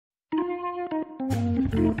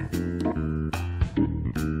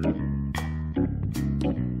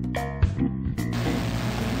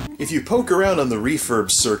If you poke around on the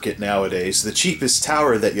refurb circuit nowadays, the cheapest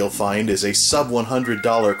tower that you'll find is a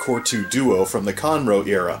sub-$100 Core 2 Duo from the Conroe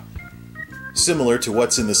era. Similar to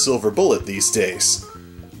what's in the Silver Bullet these days.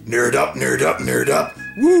 Nerd up, nerd up, nerd up!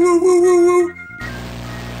 Woo woo woo woo woo!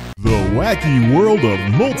 The wacky world of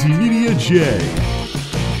MultimediaJay.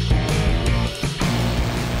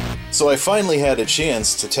 So I finally had a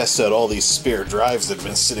chance to test out all these spare drives that have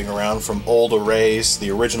been sitting around, from old arrays, the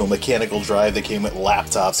original mechanical drive that came with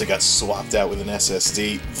laptops that got swapped out with an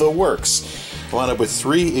SSD, the works. I wound up with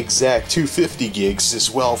 3 exact 250 gigs as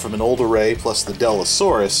well from an old array plus the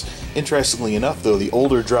Dellosaurus. Interestingly enough though, the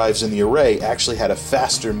older drives in the array actually had a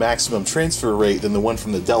faster maximum transfer rate than the one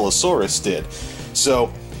from the Dellosaurus did.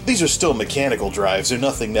 So these are still mechanical drives, they're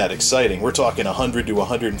nothing that exciting. We're talking 100 to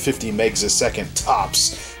 150 megs a second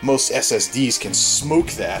tops. Most SSDs can smoke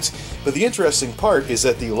that. But the interesting part is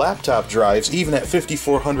that the laptop drives, even at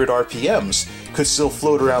 5400 RPMs, could still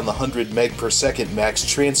float around the 100 meg per second max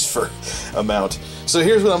transfer amount. So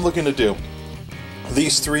here's what I'm looking to do.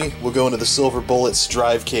 These 3 will go into the Silver Bullet's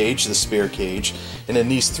drive cage, the spare cage, and then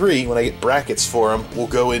these 3, when I get brackets for them, will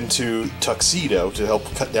go into Tuxedo to help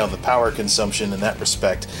cut down the power consumption in that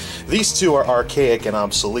respect. These 2 are archaic and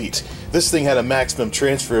obsolete. This thing had a maximum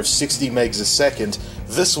transfer of 60 megs a second.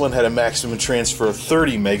 This one had a maximum transfer of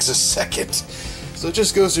 30 megs a second. So it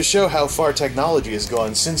just goes to show how far technology has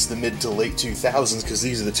gone since the mid to late 2000s, because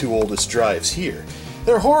these are the 2 oldest drives here.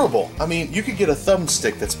 They're horrible. I mean, you could get a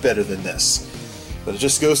thumbstick that's better than this. But it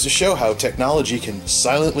just goes to show how technology can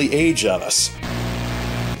silently age on us.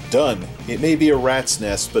 Done. It may be a rat's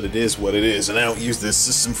nest, but it is what it is, and I don't use this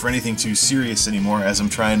system for anything too serious anymore, as I'm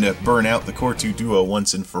trying to burn out the Core 2 Duo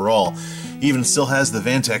once and for all. Even still has the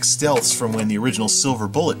Vantex Stealths from when the original Silver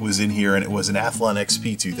Bullet was in here and it was an Athlon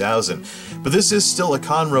XP 2000. But this is still a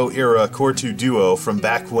Conroe era Core 2 Duo from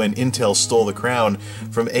back when Intel stole the crown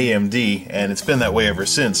from AMD, and it's been that way ever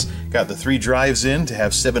since. Got the 3 drives in to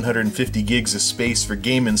have 750 gigs of space for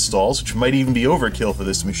game installs, which might even be overkill for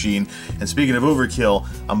this machine. And speaking of overkill,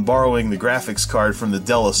 I'm borrowing the graphics card from the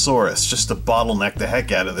Dellosaurus just to bottleneck the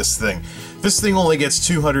heck out of this thing. This thing only gets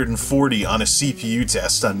 240 on a CPU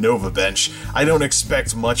test on Nova Bench. I don't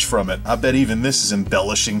expect much from it. I bet even this is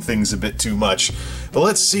embellishing things a bit too much. But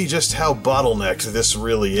let's see just how bottlenecked this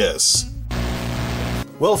really is.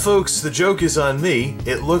 Well folks, the joke is on me.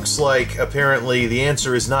 It looks like apparently the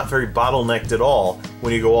answer is not very bottlenecked at all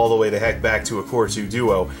when you go all the way the heck back to a Core 2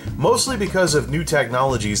 Duo, mostly because of new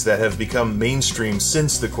technologies that have become mainstream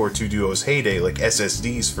since the Core 2 Duo's heyday, like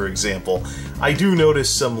SSDs for example. I do notice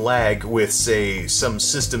some lag with, say, some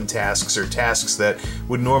system tasks or tasks that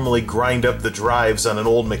would normally grind up the drives on an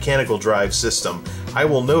old mechanical drive system. I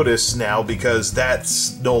will notice now, because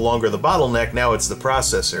that's no longer the bottleneck, now it's the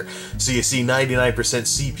processor. So you see 99%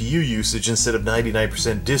 CPU usage instead of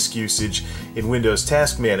 99% disk usage in Windows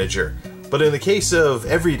Task Manager. But in the case of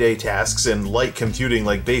everyday tasks and light computing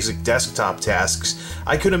like basic desktop tasks,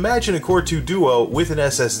 I could imagine a Core 2 Duo with an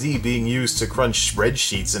SSD being used to crunch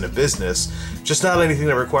spreadsheets in a business, just not anything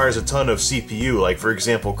that requires a ton of CPU, like for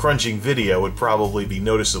example crunching video would probably be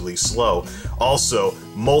noticeably slow. Also,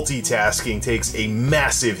 multitasking takes a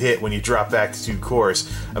massive hit when you drop back to 2 cores.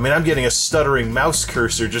 I mean, I'm getting a stuttering mouse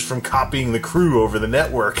cursor just from copying the crew over the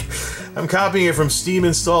network. I'm copying it from Steam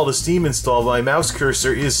install to Steam install, my mouse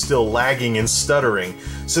cursor is still lagging and stuttering.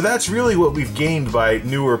 So that's really what we've gained by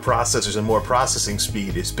newer processors and more processing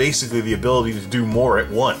speed, is basically the ability to do more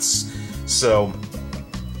at once. So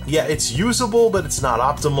yeah, it's usable, but it's not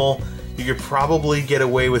optimal. You could probably get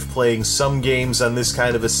away with playing some games on this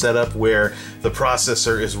kind of a setup where the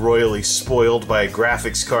processor is royally spoiled by a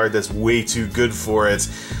graphics card that's way too good for it,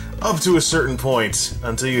 up to a certain point,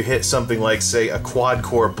 until you hit something like, say, a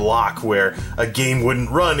quad-core block, where a game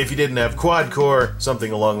wouldn't run if you didn't have quad-core,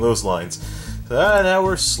 something along those lines. Now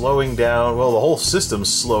we're slowing down. Well, the whole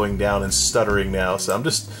system's slowing down and stuttering now, so I'm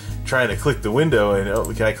just trying to click the window, and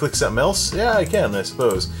oh, can I click something else? Yeah, I can, I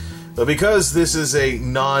suppose. But because this is a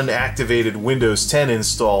non-activated Windows 10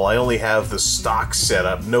 install, I only have the stock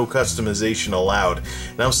setup, no customization allowed.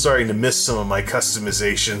 And I'm starting to miss some of my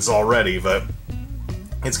customizations already, but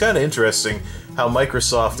it's kind of interesting how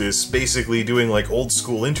Microsoft is basically doing like old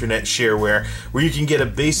school internet shareware, where you can get a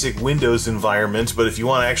basic Windows environment, but if you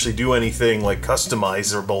want to actually do anything like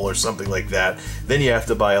customizable or something like that, then you have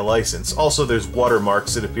to buy a license. Also, there's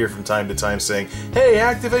watermarks that appear from time to time saying, "Hey,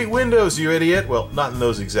 activate Windows, you idiot!" Well, not in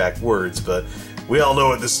those exact words, but we all know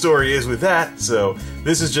what the story is with that, so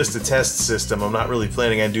this is just a test system. I'm not really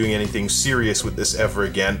planning on doing anything serious with this ever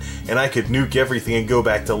again, and I could nuke everything and go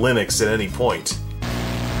back to Linux at any point.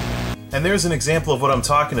 And there's an example of what I'm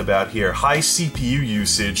talking about here. High CPU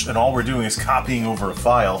usage, and all we're doing is copying over a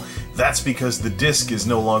file. That's because the disk is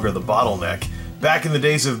no longer the bottleneck. Back in the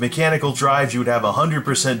days of mechanical drives, you would have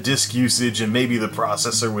 100% disk usage, and maybe the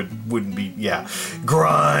processor wouldn't be, yeah,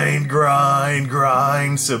 grind.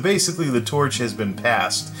 So basically the torch has been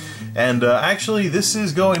passed. And actually this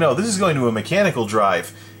is going to a mechanical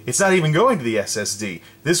drive. It's not even going to the SSD.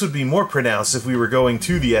 This would be more pronounced if we were going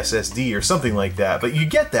to the SSD or something like that. But you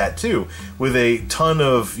get that too, with a ton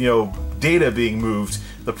of, data being moved.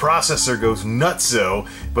 The processor goes nutso,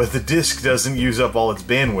 but the disk doesn't use up all its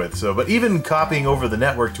bandwidth. But even copying over the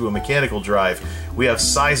network to a mechanical drive, we have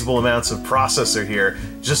sizable amounts of processor here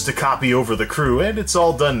just to copy over the crew, and it's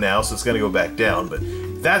all done now, so it's going to go back down. But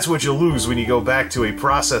that's what you lose when you go back to a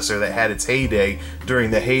processor that had its heyday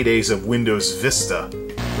during the heydays of Windows Vista.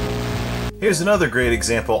 Here's another great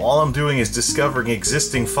example. All I'm doing is discovering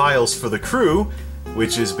existing files for the crew,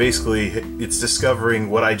 which is basically, it's discovering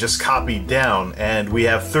what I just copied down, and we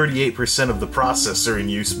have 38% of the processor in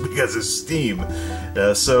use because of Steam.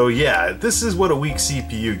 So yeah, this is what a weak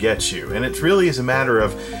CPU gets you, and it really is a matter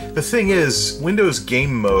of, the thing is, Windows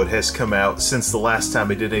Game Mode has come out since the last time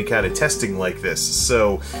I did any kind of testing like this,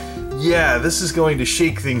 so yeah, this is going to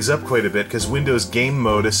shake things up quite a bit because Windows Game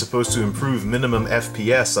Mode is supposed to improve minimum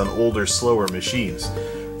FPS on older, slower machines.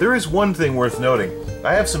 There is one thing worth noting.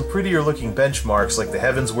 I have some prettier looking benchmarks like the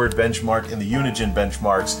Heavensward benchmark and the Unigine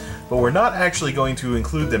benchmarks, but we're not actually going to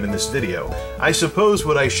include them in this video. I suppose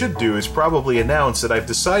what I should do is probably announce that I've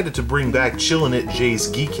decided to bring back MultimediaJay's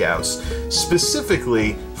Geek House,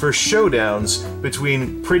 specifically for showdowns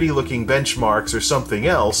between pretty looking benchmarks or something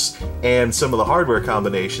else and some of the hardware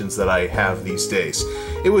combinations that I have these days.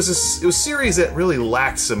 It was a series that really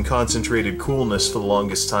lacked some concentrated coolness for the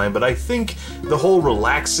longest time, but I think the whole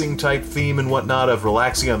relaxing type theme and whatnot of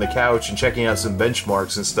relaxing on the couch and checking out some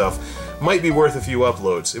benchmarks and stuff might be worth a few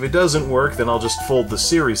uploads. If it doesn't work, then I'll just fold the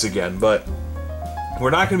series again, but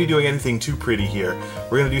we're not going to be doing anything too pretty here.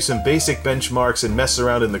 We're going to do some basic benchmarks and mess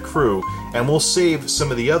around in the crew, and we'll save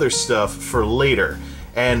some of the other stuff for later,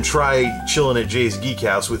 and try MultimediaJay's Geek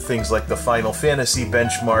House with things like the Final Fantasy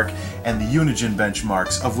benchmark and the Unigine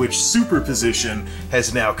benchmarks, of which Superposition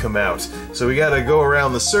has now come out. So we gotta go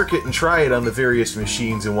around the circuit and try it on the various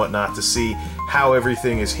machines and whatnot to see how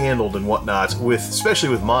everything is handled and whatnot, especially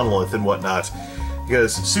with Monolith and whatnot,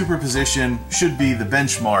 because Superposition should be the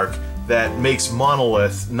benchmark that makes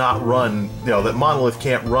Monolith not run, that Monolith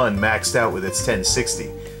can't run maxed out with its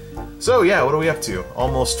 1060. So yeah, what are we up to?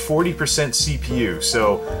 Almost 40% CPU,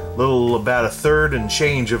 so about a third and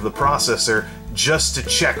change of the processor just to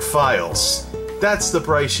check files. That's the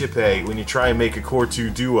price you pay when you try and make a Core 2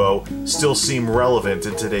 Duo still seem relevant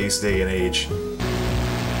in today's day and age.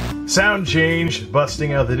 Sound change,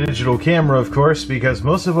 busting out the digital camera of course, because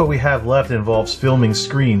most of what we have left involves filming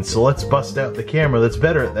screens, so let's bust out the camera that's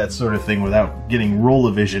better at that sort of thing without getting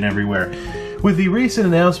roll-o-vision everywhere. With the recent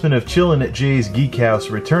announcement of MultimediaJay's Geek House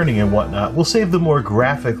returning and whatnot, we'll save the more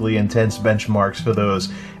graphically intense benchmarks for those,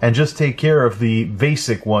 and just take care of the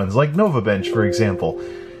basic ones, like NovaBench for example.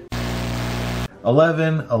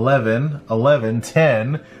 11, 11, 11,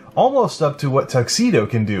 10, almost up to what Tuxedo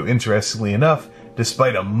can do, interestingly enough,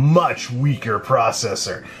 despite a much weaker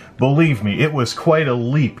processor. Believe me, it was quite a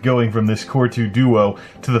leap going from this Core 2 Duo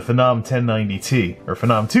to the Phenom 1090T, or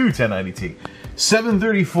Phenom 2 1090T.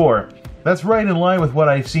 734. That's right in line with what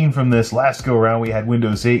I've seen from this last go-around. We had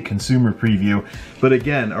Windows 8 consumer preview, but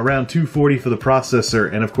again, around 240 for the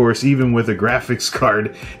processor, and of course, even with a graphics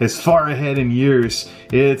card as far ahead in years,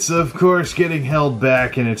 it's of course getting held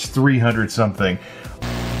back, and it's 300 something.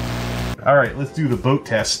 Alright, let's do the boat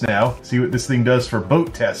test now. See what this thing does for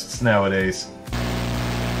boat tests nowadays.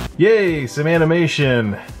 Yay, some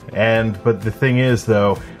animation! But the thing is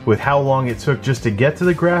though, with how long it took just to get to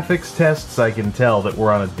the graphics tests, I can tell that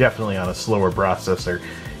we're definitely on a slower processor.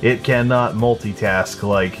 It cannot multitask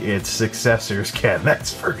like its successors can,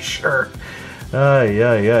 that's for sure. But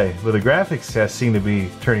the graphics tests seem to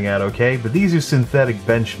be turning out okay, but these are synthetic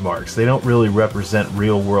benchmarks. They don't really represent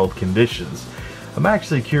real-world conditions. I'm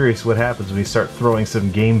actually curious what happens when we start throwing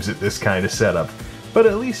some games at this kind of setup. But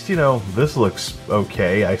at least, this looks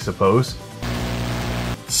okay, I suppose.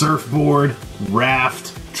 Surfboard,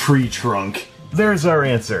 raft, tree trunk. There's our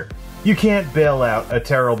answer. You can't bail out a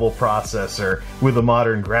terrible processor with a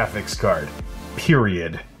modern graphics card.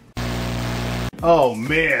 Period. Oh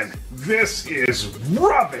man, this is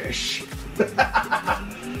rubbish!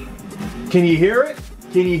 Can you hear it?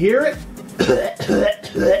 Can you hear it?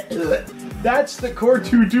 That's the Core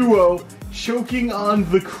 2 Duo choking on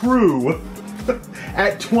the crew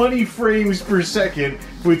at 20 frames per second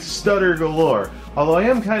with stutter galore. Although I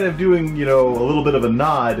am kind of doing, you know, a little bit of a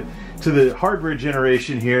nod to the hardware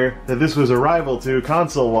generation here that this was a rival to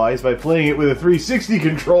console-wise by playing it with a 360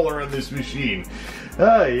 controller on this machine.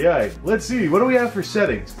 Ay. Let's see, what do we have for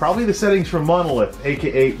settings? Probably the settings from Monolith,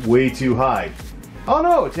 aka way too high. Oh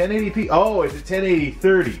no, 1080p. Oh, it's at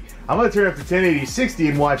 1080-30. I'm gonna turn up to 1080-60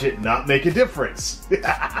 and watch it not make a difference.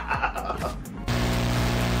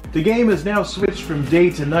 The game has now switched from day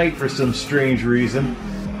to night for some strange reason,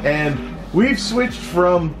 and we've switched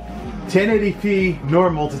from 1080p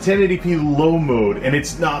normal to 1080p low mode, and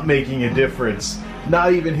it's not making a difference.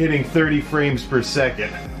 Not even hitting 30 frames per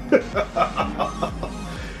second.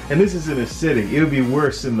 And this is in a city. It would be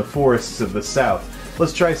worse in the forests of the south.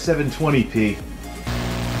 Let's try 720p.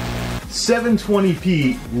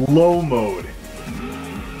 720p low mode.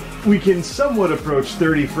 We can somewhat approach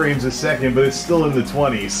 30 frames a second, but it's still in the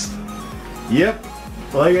 20s. Yep,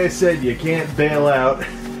 like I said, you can't bail out.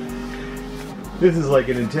 This is like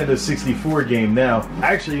a Nintendo 64 game now.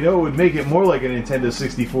 Actually, you know what would make it more like a Nintendo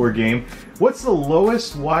 64 game? What's the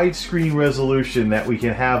lowest widescreen resolution that we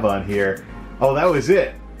can have on here? Oh, that was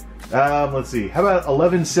it. Let's see. How about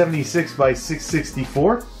 1176 by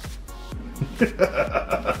 664?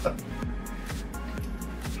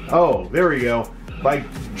 Oh, there we go. By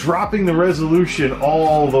dropping the resolution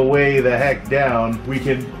all the way the heck down, we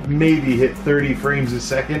can maybe hit 30 frames a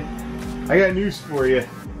second. I got news for you.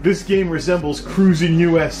 This game resembles Cruising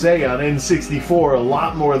USA on N64 a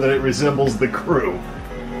lot more than it resembles The Crew.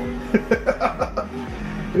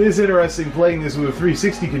 It is interesting playing this with a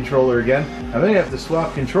 360 controller again. I may have to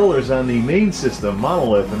swap controllers on the main system,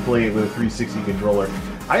 Monolith, and play it with a 360 controller.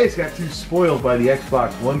 I just got too spoiled by the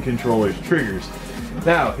Xbox One controller's triggers.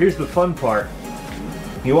 Now, here's the fun part.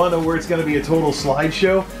 You want to know where it's going to be a total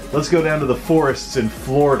slideshow? Let's go down to the forests in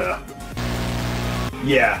Florida.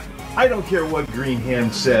 Yeah, I don't care what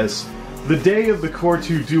Greenham says. The day of the Core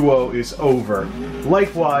 2 Duo is over.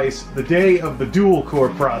 Likewise, the day of the dual-core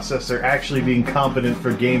processor actually being competent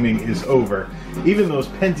for gaming is over. Even those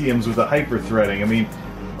Pentiums with the hyper-threading, I mean...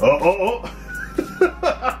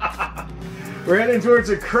 We're heading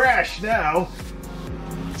towards a crash now.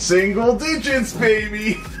 Single digits,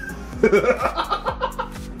 baby!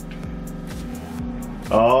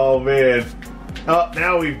 Oh, man. Oh,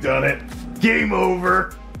 now we've done it. Game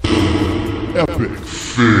over. Epic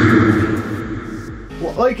fail.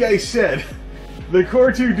 Well, like I said, the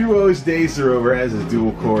Core 2 Duo's days are over, as is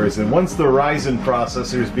dual cores, and once the Ryzen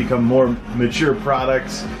processors become more mature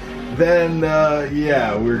products, then,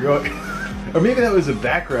 yeah, we're going... Or maybe that was a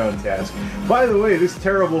background task. By the way, this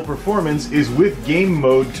terrible performance is with game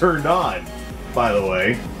mode turned on, by the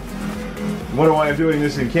way. Wonder why I'm doing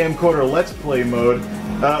this in camcorder Let's Play mode.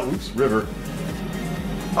 Oops, river.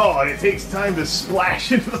 Oh, and it takes time to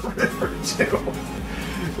splash into the river, too.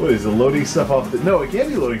 What is it, loading stuff off the... No, it can't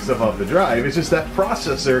be loading stuff off the drive. It's just that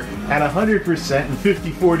processor at 100% and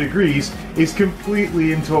 54 degrees is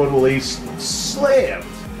completely and totally slammed.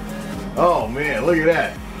 Oh, man, look at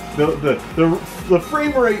that. The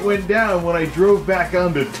frame rate went down when I drove back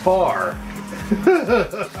onto tar.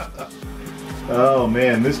 Oh,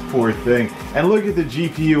 man, this poor thing. And look at the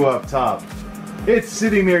GPU up top. It's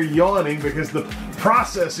sitting there yawning because the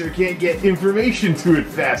processor can't get information to it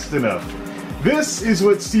fast enough. This is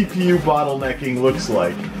what CPU bottlenecking looks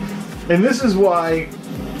like. And this is why,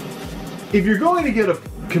 if you're going to get a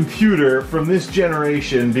computer from this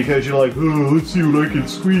generation because you're like, oh, let's see what I can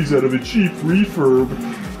squeeze out of a cheap refurb,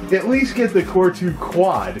 at least get the Core 2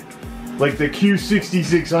 Quad, like the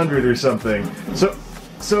Q6600 or something.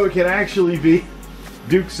 So it can actually be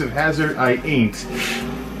Dukes of Hazzard. I ain't.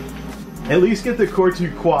 At least get the Core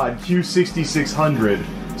 2 Quad Q6600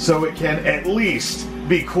 so it can at least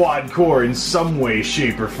be quad core in some way,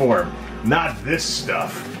 shape, or form. Not this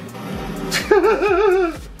stuff.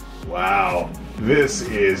 Wow, this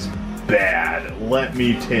is bad, let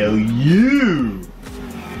me tell you.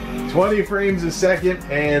 20 frames a second,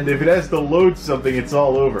 and if it has to load something, it's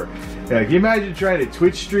all over. Now, can you imagine trying to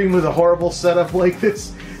Twitch stream with a horrible setup like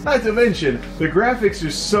this? Not to mention, the graphics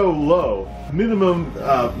are so low. Minimum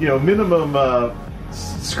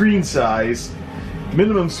screen size,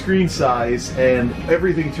 and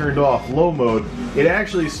everything turned off, low mode. It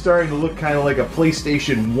actually is starting to look kind of like a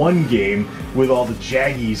PlayStation 1 game with all the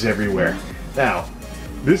jaggies everywhere. Now,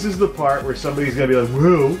 this is the part where somebody's going to be like,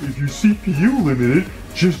 well, if you're CPU limited,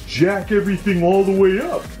 just jack everything all the way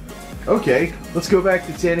up. Okay, let's go back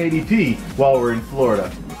to 1080p while we're in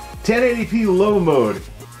Florida. 1080p low mode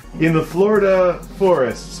in the Florida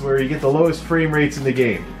forests where you get the lowest frame rates in the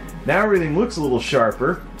game. Now everything looks a little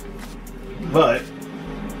sharper, but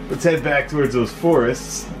let's head back towards those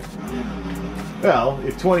forests. Well,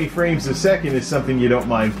 if 20 frames a second is something you don't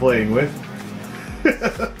mind playing with.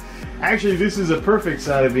 Actually, this is a perfect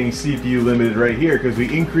sign of being CPU limited right here, because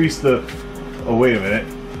we increased the... Oh, wait a minute.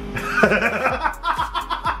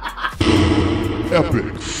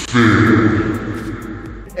 Epic fail.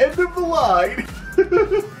 End of the line!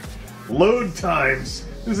 Load times.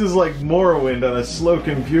 This is like Morrowind on a slow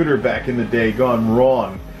computer back in the day gone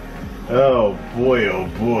wrong. Oh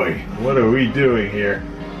boy, what are we doing here?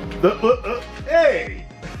 Hey!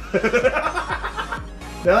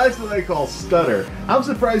 Now that's what I call stutter. I'm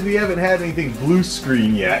surprised we haven't had anything blue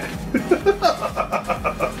screen yet.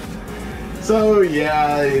 So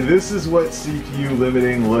yeah, this is what CPU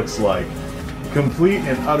limiting looks like. Complete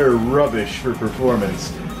and utter rubbish for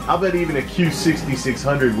performance. I'll bet even a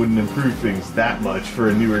Q6600 wouldn't improve things that much for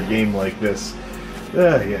a newer game like this.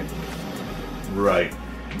 Yeah. Right.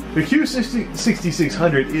 The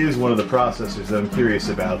Q6600 is one of the processors that I'm curious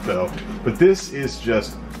about, though. But this is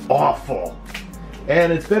just awful.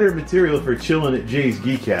 And it's better material for chilling at Jay's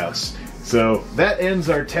Geek House. So that ends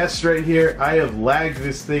our test right here. I have lagged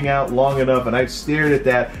this thing out long enough, and I've stared at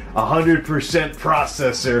that 100%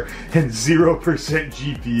 processor and 0%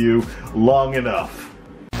 GPU long enough.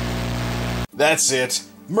 That's it.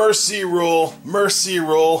 Mercy rule. Mercy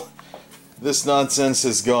rule. This nonsense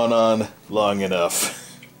has gone on long enough.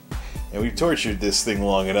 And we've tortured this thing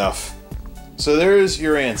long enough. So there's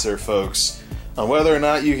your answer, folks, on whether or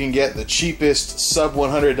not you can get the cheapest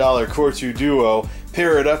sub-$100 Core 2 Duo,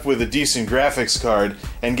 pair it up with a decent graphics card,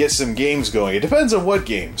 and get some games going. It depends on what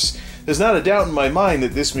games. There's not a doubt in my mind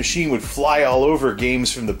that this machine would fly all over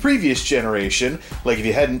games from the previous generation, like if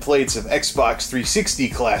you hadn't played some Xbox 360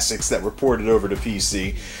 classics that were ported over to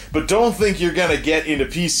PC. But don't think you're gonna get into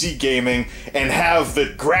PC gaming and have the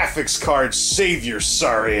graphics card save your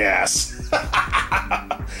sorry ass.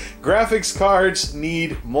 Graphics cards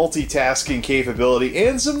need multitasking capability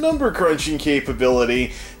and some number crunching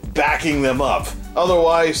capability backing them up.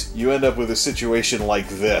 Otherwise, you end up with a situation like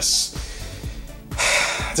this.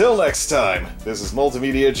 Till next time, this is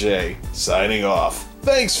MultimediaJay signing off.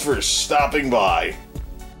 Thanks for stopping by.